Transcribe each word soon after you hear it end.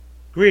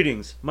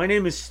Greetings, my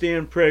name is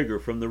Stan Prager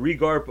from the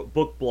Regarp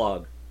book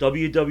blog,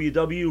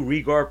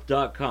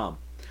 www.regarp.com.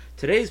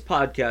 Today's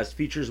podcast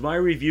features my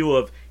review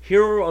of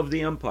Hero of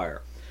the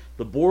Empire,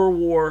 The Boer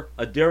War,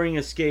 A Daring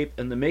Escape,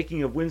 and the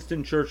Making of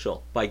Winston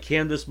Churchill by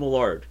Candice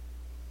Millard.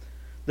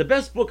 The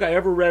best book I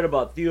ever read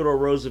about Theodore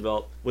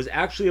Roosevelt was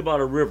actually about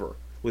a river,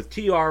 with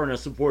TR in a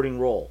supporting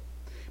role.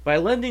 By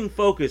lending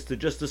focus to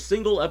just a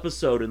single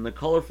episode in the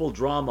colorful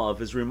drama of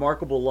his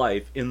remarkable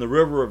life in The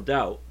River of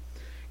Doubt,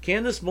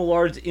 Candice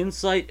Millard's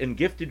insight and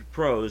gifted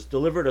prose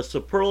delivered a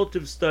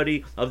superlative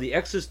study of the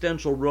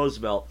existential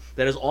Roosevelt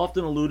that has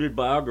often eluded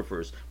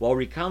biographers, while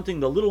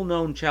recounting the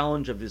little-known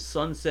challenge of his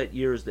sunset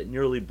years that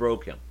nearly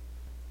broke him.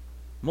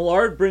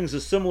 Millard brings a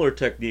similar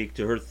technique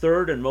to her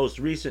third and most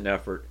recent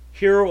effort,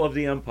 Hero of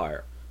the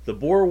Empire, The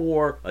Boer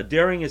War, A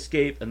Daring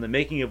Escape, and the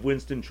Making of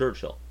Winston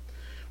Churchill.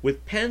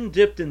 With pen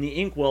dipped in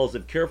the inkwells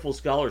of careful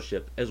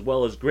scholarship, as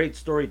well as great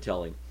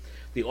storytelling,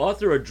 the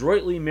author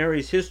adroitly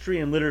marries history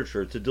and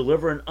literature to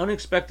deliver an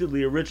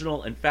unexpectedly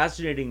original and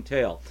fascinating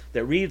tale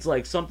that reads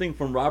like something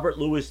from Robert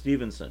Louis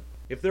Stevenson.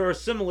 If there are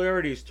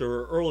similarities to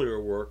her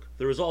earlier work,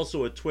 there is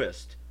also a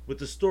twist, with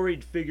the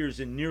storied figures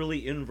in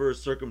nearly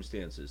inverse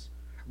circumstances.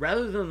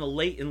 Rather than the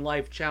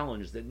late-in-life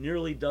challenge that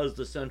nearly does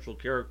the central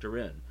character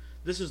in,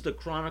 this is the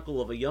chronicle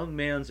of a young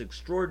man's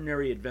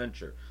extraordinary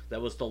adventure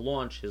that was to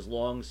launch his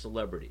long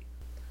celebrity.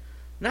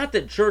 Not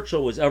that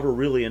Churchill was ever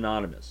really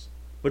anonymous,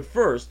 but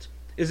first,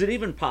 is it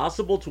even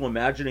possible to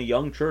imagine a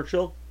young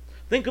Churchill?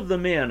 Think of the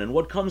man, and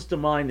what comes to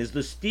mind is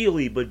the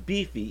steely but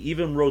beefy,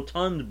 even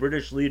rotund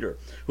British leader,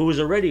 who was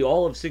already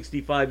all of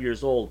 65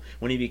 years old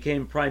when he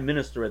became Prime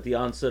Minister at the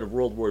onset of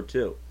World War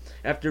II,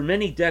 after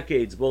many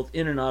decades both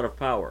in and out of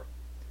power.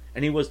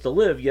 And he was to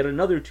live yet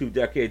another 2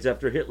 decades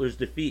after Hitler's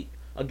defeat,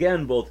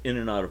 again both in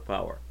and out of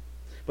power.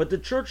 But the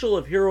Churchill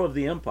of Hero of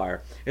the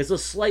Empire is a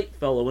slight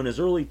fellow in his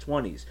early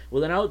 20s,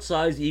 with an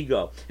outsized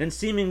ego and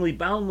seemingly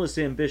boundless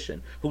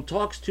ambition, who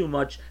talks too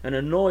much and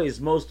annoys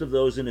most of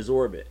those in his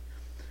orbit.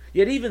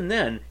 Yet even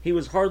then, he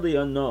was hardly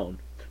unknown.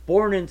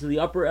 Born into the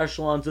upper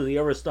echelons of the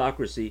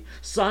aristocracy,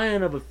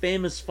 scion of a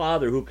famous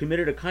father who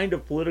committed a kind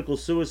of political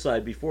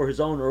suicide before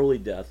his own early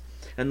death,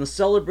 and the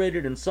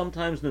celebrated and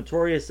sometimes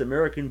notorious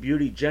American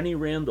beauty Jenny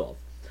Randolph,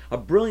 a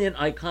brilliant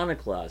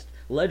iconoclast,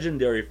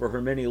 legendary for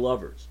her many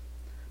lovers.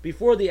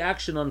 Before the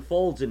action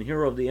unfolds in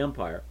Hero of the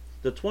Empire,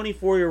 the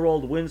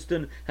 24-year-old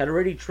Winston had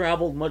already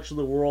traveled much of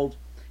the world,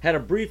 had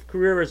a brief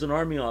career as an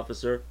army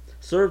officer,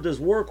 served as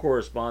war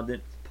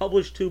correspondent,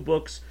 published 2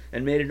 books,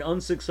 and made an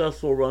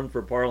unsuccessful run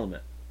for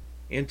Parliament.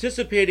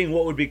 Anticipating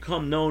what would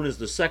become known as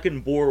the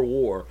Second Boer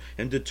War,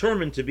 and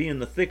determined to be in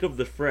the thick of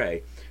the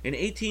fray, in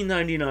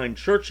 1899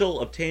 Churchill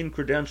obtained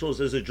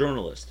credentials as a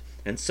journalist,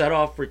 and set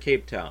off for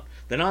Cape Town,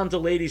 then on to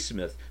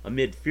Ladysmith,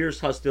 amid fierce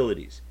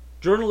hostilities.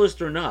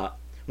 Journalist or not,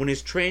 when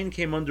his train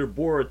came under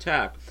Boer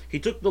attack, he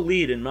took the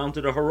lead and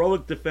mounted a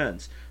heroic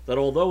defense that,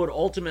 although it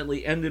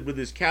ultimately ended with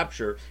his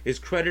capture, is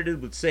credited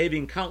with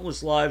saving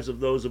countless lives of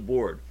those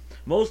aboard,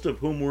 most of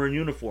whom were in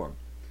uniform.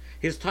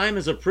 His time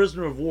as a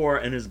prisoner of war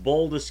and his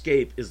bold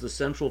escape is the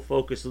central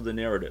focus of the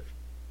narrative.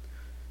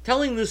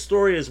 Telling this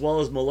story as well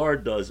as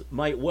Millard does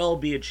might well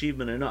be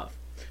achievement enough,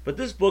 but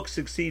this book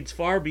succeeds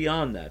far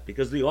beyond that,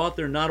 because the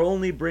author not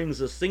only brings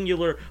a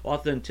singular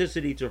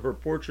authenticity to her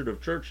portrait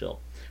of Churchill,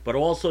 but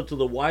also to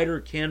the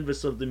wider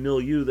canvas of the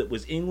milieu that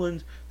was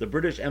England, the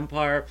British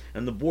Empire,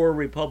 and the Boer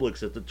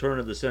republics at the turn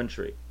of the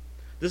century.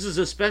 This is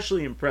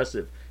especially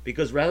impressive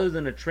because rather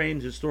than a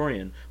trained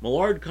historian,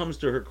 Millard comes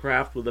to her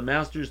craft with a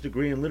master's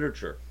degree in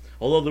literature,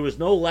 although there is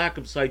no lack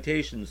of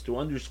citations to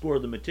underscore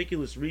the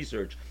meticulous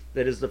research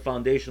that is the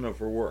foundation of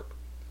her work.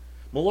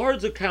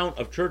 Millard's account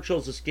of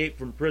Churchill's escape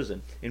from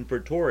prison in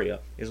Pretoria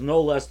is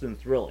no less than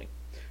thrilling.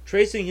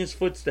 Tracing his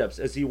footsteps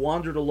as he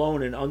wandered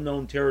alone in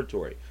unknown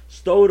territory,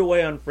 stowed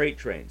away on freight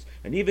trains,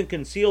 and even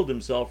concealed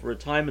himself for a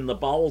time in the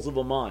bowels of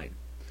a mine.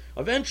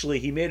 Eventually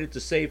he made it to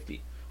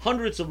safety,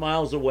 hundreds of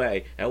miles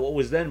away at what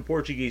was then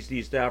Portuguese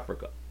East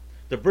Africa.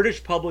 The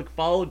British public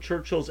followed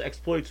Churchill's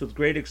exploits with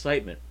great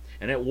excitement,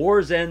 and at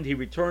war's end he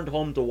returned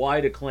home to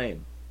wide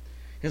acclaim.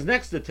 His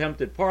next attempt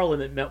at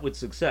Parliament met with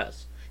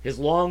success. His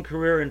long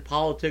career in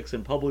politics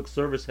and public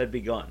service had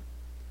begun.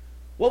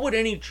 What would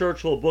any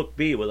Churchill book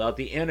be without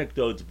the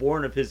anecdotes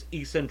born of his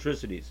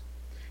eccentricities?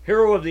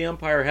 Hero of the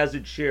Empire has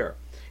its share,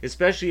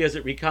 especially as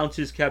it recounts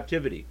his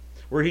captivity,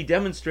 where he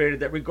demonstrated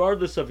that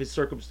regardless of his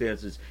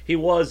circumstances, he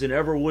was and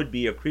ever would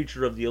be a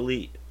creature of the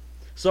elite.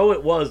 So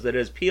it was that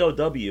as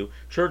POW,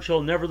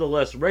 Churchill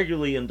nevertheless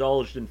regularly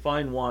indulged in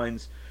fine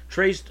wines,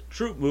 traced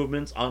troop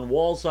movements on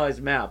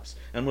wall-sized maps,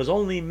 and was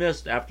only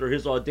missed after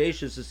his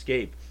audacious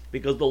escape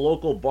because the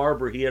local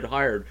barber he had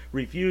hired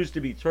refused to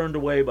be turned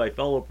away by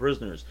fellow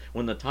prisoners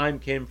when the time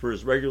came for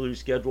his regularly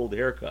scheduled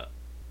haircut.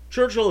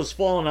 Churchill has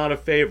fallen out of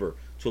favor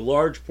to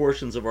large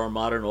portions of our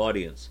modern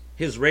audience.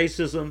 His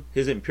racism,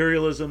 his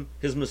imperialism,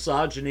 his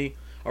misogyny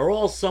are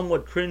all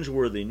somewhat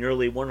cringeworthy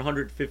nearly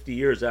 150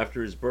 years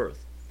after his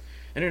birth.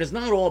 And it is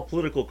not all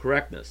political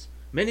correctness.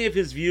 Many of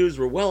his views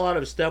were well out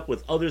of step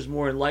with others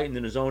more enlightened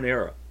in his own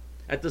era.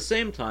 At the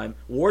same time,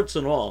 warts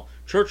and all,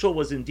 Churchill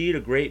was indeed a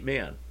great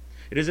man.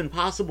 It is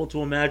impossible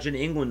to imagine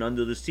England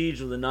under the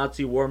siege of the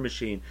Nazi war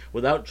machine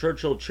without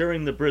Churchill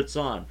cheering the Brits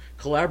on,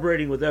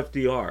 collaborating with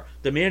FDR,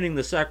 demanding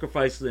the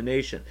sacrifice of the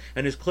nation,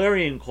 and his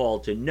clarion call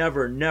to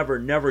never, never,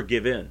 never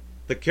give in.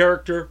 The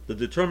character, the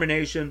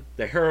determination,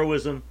 the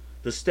heroism,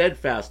 the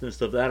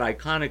steadfastness of that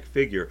iconic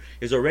figure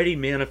is already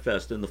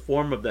manifest in the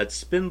form of that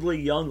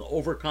spindly, young,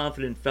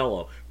 overconfident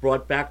fellow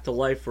brought back to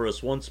life for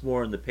us once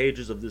more in the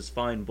pages of this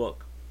fine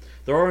book.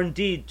 There are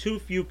indeed too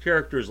few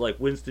characters like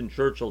Winston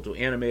Churchill to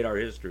animate our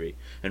history,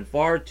 and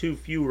far too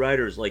few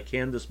writers like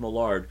Candace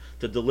Millard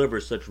to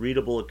deliver such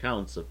readable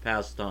accounts of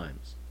past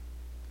times.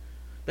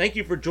 Thank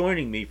you for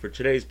joining me for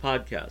today's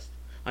podcast.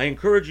 I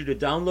encourage you to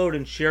download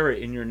and share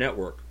it in your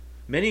network.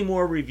 Many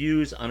more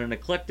reviews on an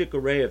eclectic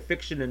array of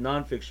fiction and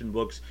nonfiction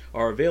books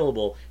are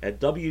available at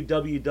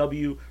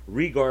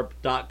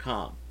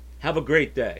www.regarp.com. Have a great day.